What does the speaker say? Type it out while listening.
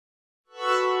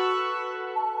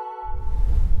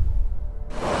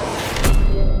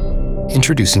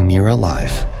Introducing MiRA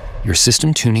Live, your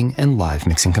system tuning and live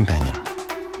mixing companion.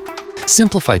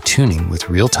 Simplify tuning with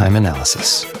real-time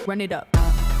analysis. Run it up.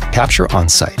 Capture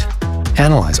on-site.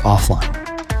 Analyze offline.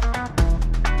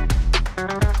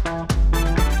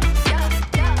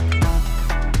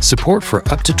 Support for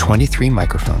up to 23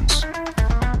 microphones.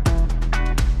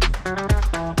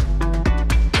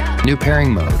 New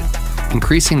pairing mode,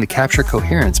 increasing the capture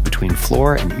coherence between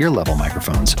floor and ear level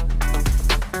microphones.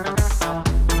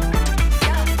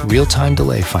 Real-time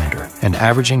delay finder and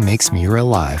averaging makes MiRA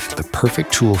Live the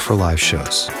perfect tool for live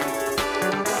shows.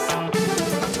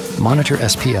 Monitor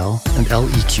SPL and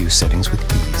LEQ settings with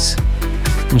ease,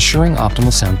 ensuring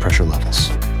optimal sound pressure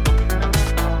levels.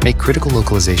 Make critical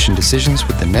localization decisions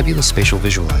with the Nebula Spatial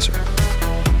Visualizer.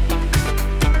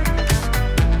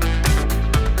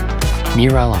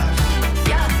 MiRA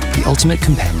Live, the ultimate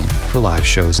companion for live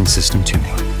shows and system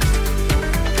tuning.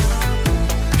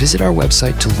 Visit our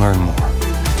website to learn more.